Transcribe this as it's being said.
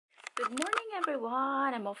Good morning, everyone.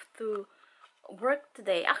 I'm off to work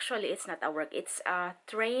today. Actually, it's not a work, it's a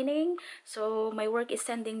training. So my work is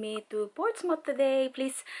sending me to Portsmouth today.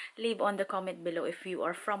 Please leave on the comment below if you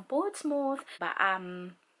are from Portsmouth. But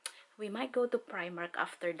we might go to Primark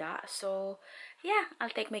after that. So yeah, I'll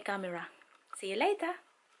take my camera. See you later.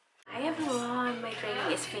 Hi everyone, my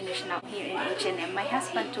training is finished now here in H&M. My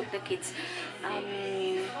husband took the kids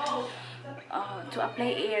to a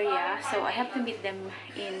play area, so I have to meet them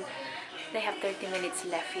in. They have 30 minutes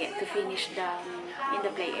left yet to finish the in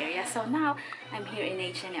the play area. So now I'm here in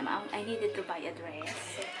H&M. I needed to buy a dress.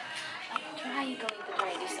 So I'm going to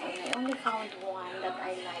try this on. I only found one that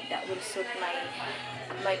I like that will suit my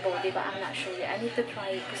body, but I'm not sure yet. I need to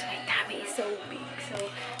try it because my tummy is so big. So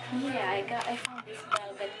yeah, I found this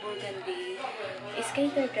velvet burgundy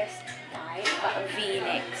skater dress type, but a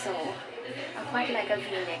V-neck. So I quite like a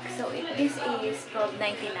V-neck. So this is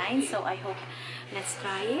 $12.99. So I hope, let's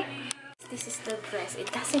try it. This is the dress. It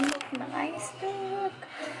doesn't look nice. Look.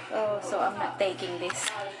 Oh, so I'm not taking this.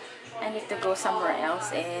 I need to go somewhere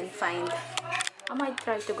else and find. I might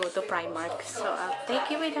try to go to Primark. So I'll take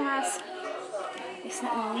you with us. It's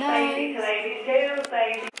not nice.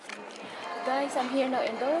 Guys, I'm here now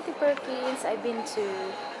in Dorothy Perkins. I've been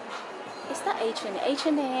to. It's not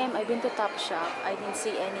H&M. I've been to Topshop. I didn't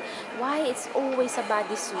see any. Why it's always a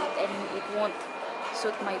bodysuit and it won't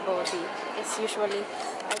suit my body? It's usually,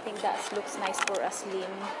 I think that looks nice for a slim.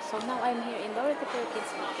 So now I'm here in Dorothy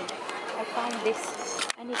Perkins. I found this.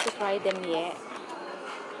 I need to try them yet.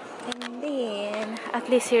 And then, at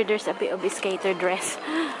least here there's a bit of a skater dress.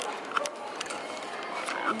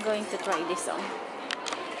 I'm going to try this on.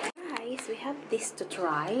 Guys, we have this to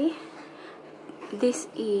try. This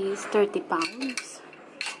is 30 pounds.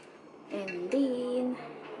 And then,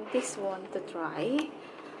 this one to try.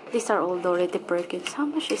 These are all Dorothy Perkins. How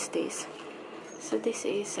much is this? So this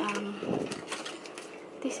is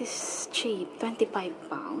cheap, 25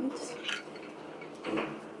 pounds.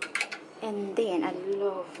 And then I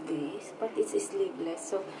love this, but it's sleeveless.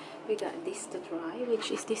 So we got this to try,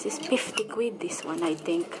 which is, this is 50 quid, this one, I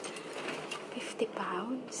think. 50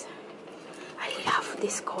 pounds. I love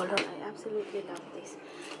this color. I absolutely love this.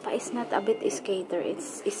 But it's not a bit skater.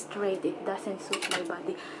 It's straight. It doesn't suit my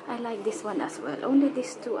body. I like this one as well. Only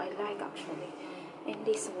these two I like actually. And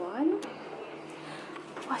this one.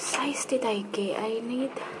 What size did I get? I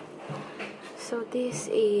need. So this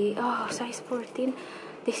is size 14.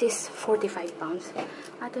 This is 45 pounds.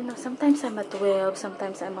 I don't know. Sometimes I'm a 12.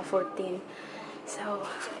 Sometimes I'm a 14. So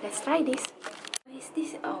let's try this. Is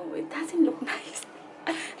this? Oh, it doesn't look nice.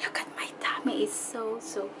 Look at my tummy. It's so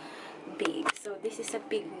big. So this is a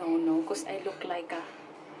big no-no because I look like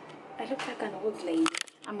an old lady.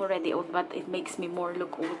 I'm already old, but it makes me more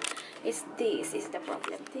look old. This is the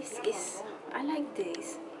problem. I like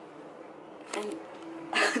this. And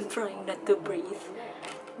I'm trying not to breathe.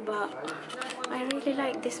 But I really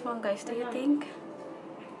like this one, guys. Do you think?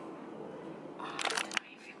 I don't know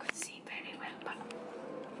if you could see very well, but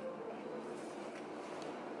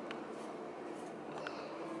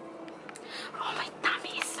oh, my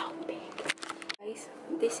tummy is so big.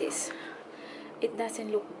 Guys, it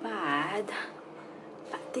doesn't look bad,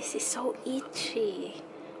 but this is so itchy.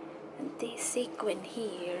 And this sequin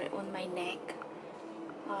here on my neck.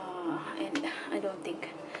 And I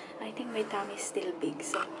think my tummy is still big,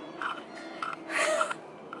 so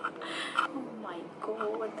oh my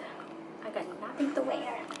god, I got nothing to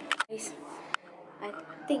wear. Guys, I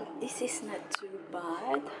think this is not too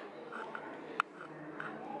bad.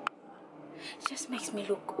 It just makes me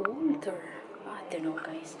look older. I don't know,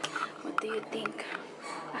 guys. What do you think?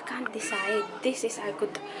 I can't decide. I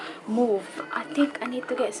could move. I think I need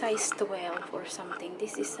to get size 12 or something.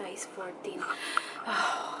 This is size 14.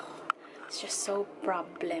 Oh, it's just so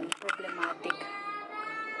problematic.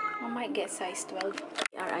 I might get size 12.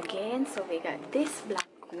 We are again. So we got this black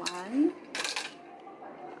one.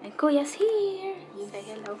 And Kuya's here. Say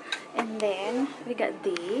hello. And then we got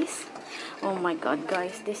this. Oh my god,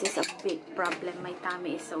 guys, this is a big problem. My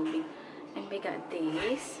tummy is so big. And we got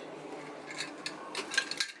this.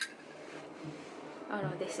 Oh no,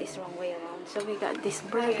 this is wrong way around. So we got this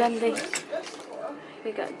burgundy.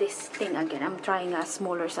 We got this thing again. I'm trying a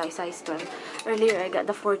smaller size 12. Earlier I got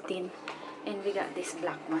the 14. And we got this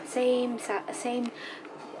black one. Same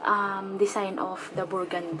design of the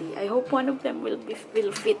burgundy. I hope one of them will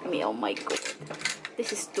fit me. Oh my god.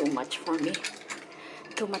 This is too much for me.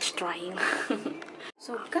 Too much trying.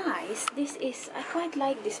 So guys, I quite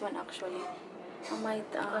like this one actually. I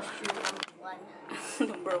might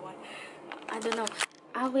number one. I don't know.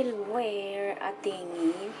 I will wear a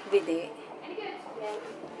thingy with it.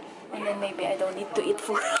 And then maybe I don't need to eat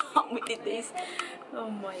for many days. Oh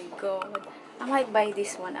my god. I might buy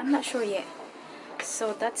this one. I'm not sure yet.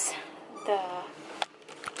 So that's the...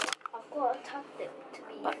 I've got a tablet to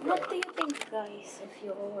be. But what do you think, guys? If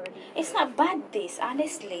you're already... It's not bad, this,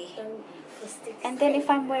 honestly. And then if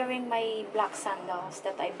I'm wearing my black sandals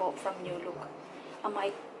that I bought from New Look, I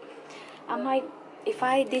might, if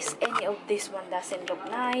any of this one doesn't look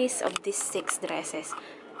nice, of these 6 dresses,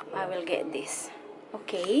 I will get this.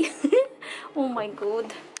 Okay. Oh my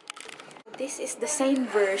god. This is the same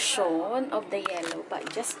version of the yellow, but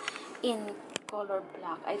just in color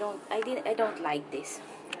black. I don't like this.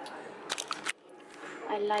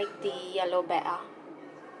 I like the yellow better.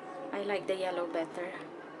 I like the yellow better.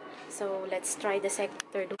 So let's try the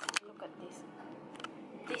third. Look at this.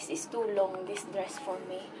 This is too long, this dress for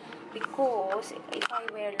me, because if I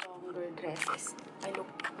wear longer dresses, I look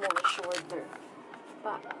more shorter.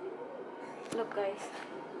 But look, guys,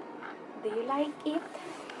 do you like it?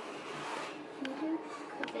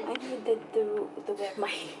 I needed to wear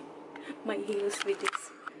my heels with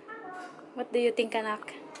this. What do you think,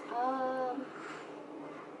 anak?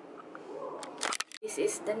 This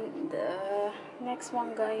is the next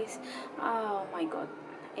one, guys. Oh my god,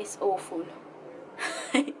 it's awful.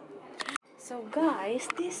 So guys,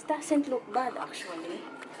 this doesn't look bad actually.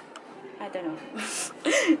 I don't know.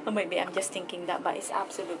 Or maybe I'm just thinking that, but it's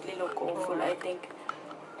absolutely look awful, I think.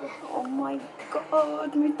 Oh my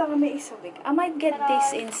god, my tummy is so big. I might get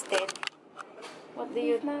this instead. What do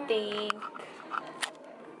you think?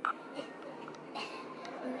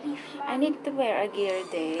 I need to wear a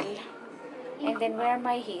girdle and then wear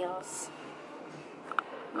my heels.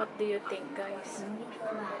 What do you think, guys?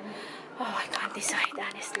 Oh, I can't decide,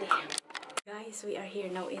 honestly. Guys, we are here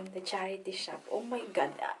now in the charity shop. Oh my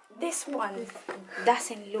god, this one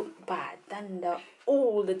doesn't look bad than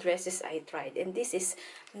all the dresses I tried. And this is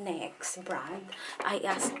next brand.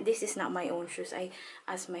 This is not my own shoes. I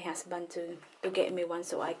asked my husband to get me one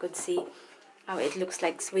so I could see how it looks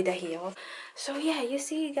like with the heel. So yeah, you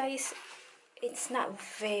see, guys, it's not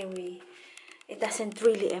very... It doesn't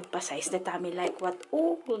really emphasize the tummy like what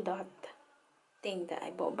all that thing that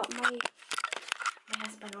I bought. But my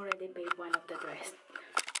husband already paid one of the dress,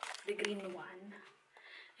 the green one.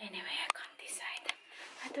 Anyway, I can't decide.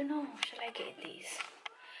 I don't know. Shall I get this?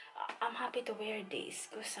 I'm happy to wear this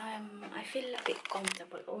because I feel a bit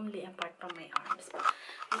comfortable only apart from my arms. But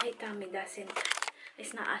my tummy doesn't.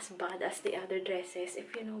 It's not as bad as the other dresses,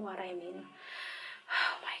 if you know what I mean.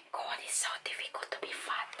 Oh my god, it's so difficult to be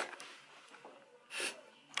fat.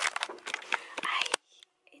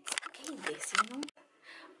 It's okay, this, you know.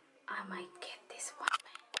 I might get this one.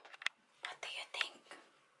 What do you think?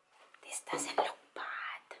 This doesn't look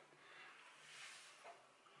bad.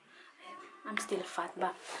 I'm still fat,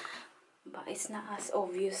 but it's not as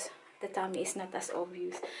obvious. The tummy is not as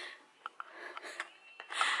obvious.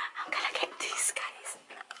 I'm gonna get this, guys.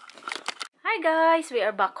 Hi guys, we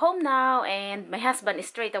are back home now, and my husband is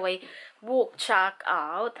straight away check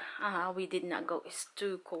out. We did not go, it's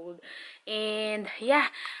too cold. And yeah,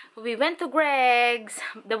 we went to Greg's.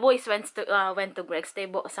 The boys went to Greg's. They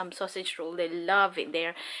bought some sausage roll. They love it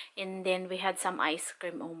there. And then we had some ice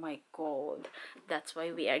cream. Oh my god, that's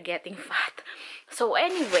why we are getting fat. So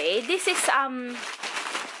anyway, this is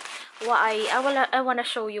what I wanna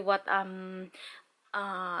show you what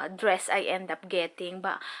dress I end up getting,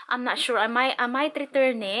 but I'm not sure. I might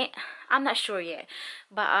return it. I'm not sure yet,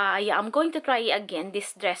 but yeah, I'm going to try it again,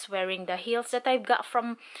 this dress, wearing the heels that I've got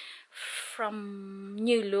from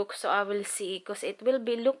New Look. So I will see, because it will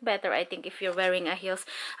look better, I think, if you're wearing a heels.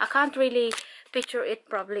 I can't really picture it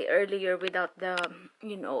probably earlier without the,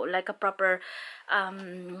 you know, like a proper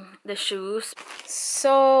the shoes.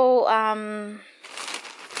 So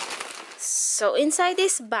so inside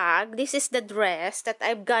this bag, this is the dress that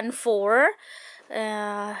I've gone for.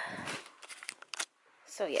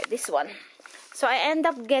 So yeah, this one. So I end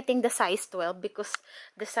up getting the size 12 because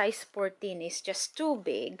the size 14 is just too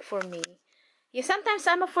big for me. Yeah, sometimes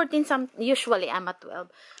I'm a 14, usually I'm a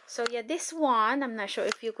 12. So yeah, this one, I'm not sure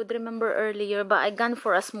if you could remember earlier, but I gone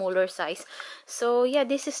for a smaller size. So yeah,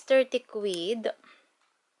 this is 30 quid.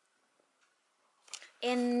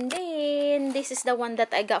 And then this is the one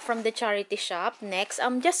that I got from the charity shop. Next,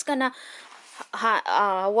 I'm just gonna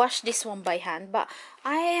wash this one by hand, but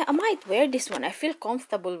I might wear this one. I feel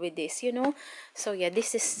comfortable with this, you know. So yeah,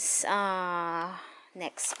 this is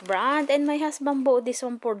next brand, and my husband bought this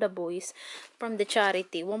one for the boys from the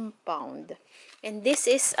charity, £1. And this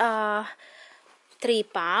is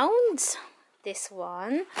 £3, this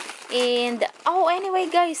one. And oh, anyway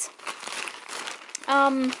guys,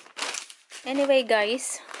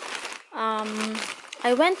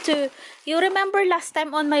 I went to, you remember last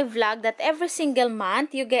time on my vlog that every single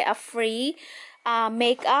month you get a free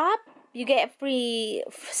makeup, you get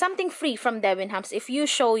something free from Debenhams if you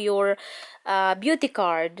show your beauty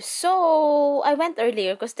card. So I went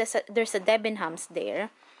earlier because there's a Debenhams there.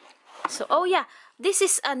 So, oh yeah, this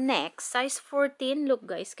is a neck, size 14. Look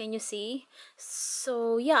guys, can you see?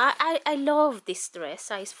 So yeah, I love this dress,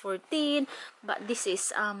 size 14. But this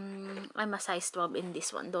is, I'm a size 12 in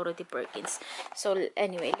this one, Dorothy Perkins. So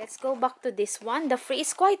anyway, let's go back to this one. The free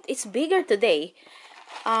is it's bigger today.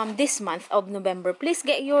 This month of November. Please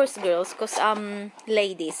get yours, girls, because,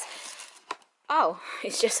 ladies. Oh,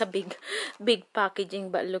 it's just a big packaging,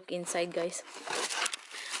 but look inside, guys.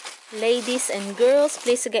 Ladies and girls,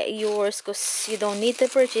 please get yours because you don't need to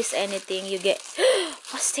purchase anything. You get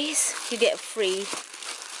what's this? You get free.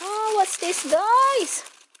 Oh, what's this, guys?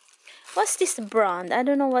 What's this brand? I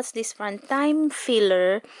don't know what's this brand. Time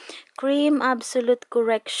filler cream, absolute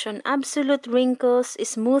correction, absolute wrinkles,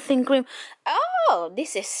 smoothing cream. Oh,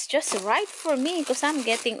 this is just right for me because I'm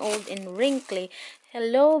getting old and wrinkly.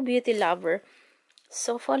 Hello, beauty lover.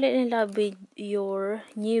 So fall in love with your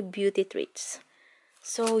new beauty treats.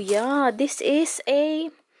 So yeah, this is a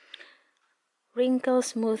wrinkle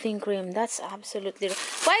smoothing cream. That's absolutely right.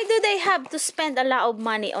 Why do they have to spend a lot of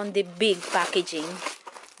money on the big packaging?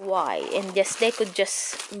 Why? And just they could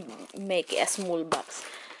just make a small box.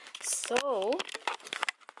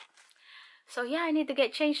 So yeah, I need to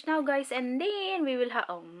get changed now, guys, and then we will have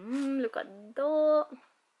look at that.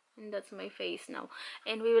 And that's my face now.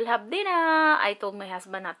 And we will have dinner. I told my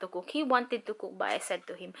husband not to cook. He wanted to cook, but I said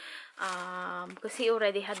to him, because he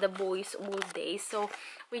already had the boys all day. So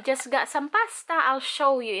we just got some pasta. I'll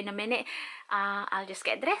show you in a minute. I'll just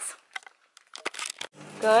get dressed.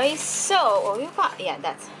 Guys, so you got, yeah,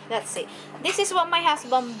 that's it. This is what my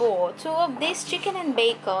husband bought. 2 of this chicken and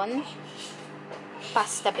bacon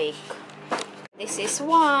pasta bake. This is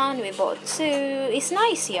one. We bought 2. It's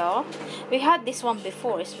nice, y'all. We had this one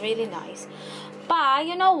before. It's really nice. But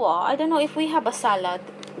you know what? I don't know if we have a salad.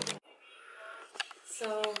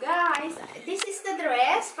 So guys, this is the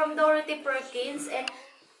dress from Dorothy Perkins, and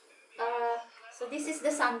so this is the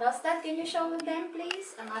sandals. That can you show them,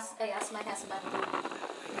 please? I asked my husband to.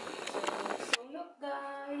 So look,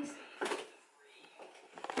 guys.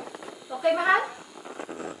 Okay, mahal.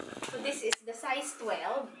 So this is the size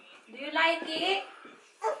 12. Do you like it?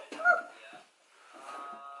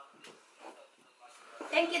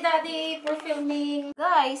 Thank you, Daddy, for filming.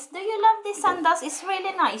 Guys, do you love these sandals? It's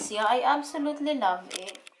really nice, yeah. I absolutely love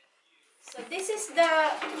it. So this is the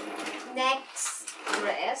next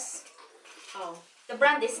dress. Oh, the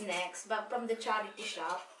brand is Next, but from the charity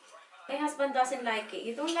shop. My husband doesn't like it.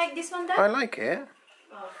 You don't like this one, Dad? I like it.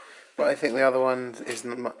 Oh. But I think the other one is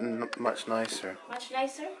much nicer. Much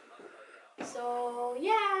nicer? So,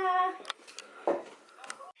 yeah.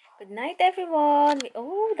 Good night, everyone.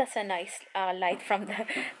 Oh, that's a nice light from the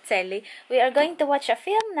telly. We are going to watch a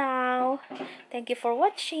film now. Thank you for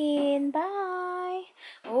watching. Bye.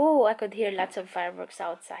 Oh, I could hear lots of fireworks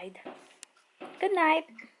outside. Good night.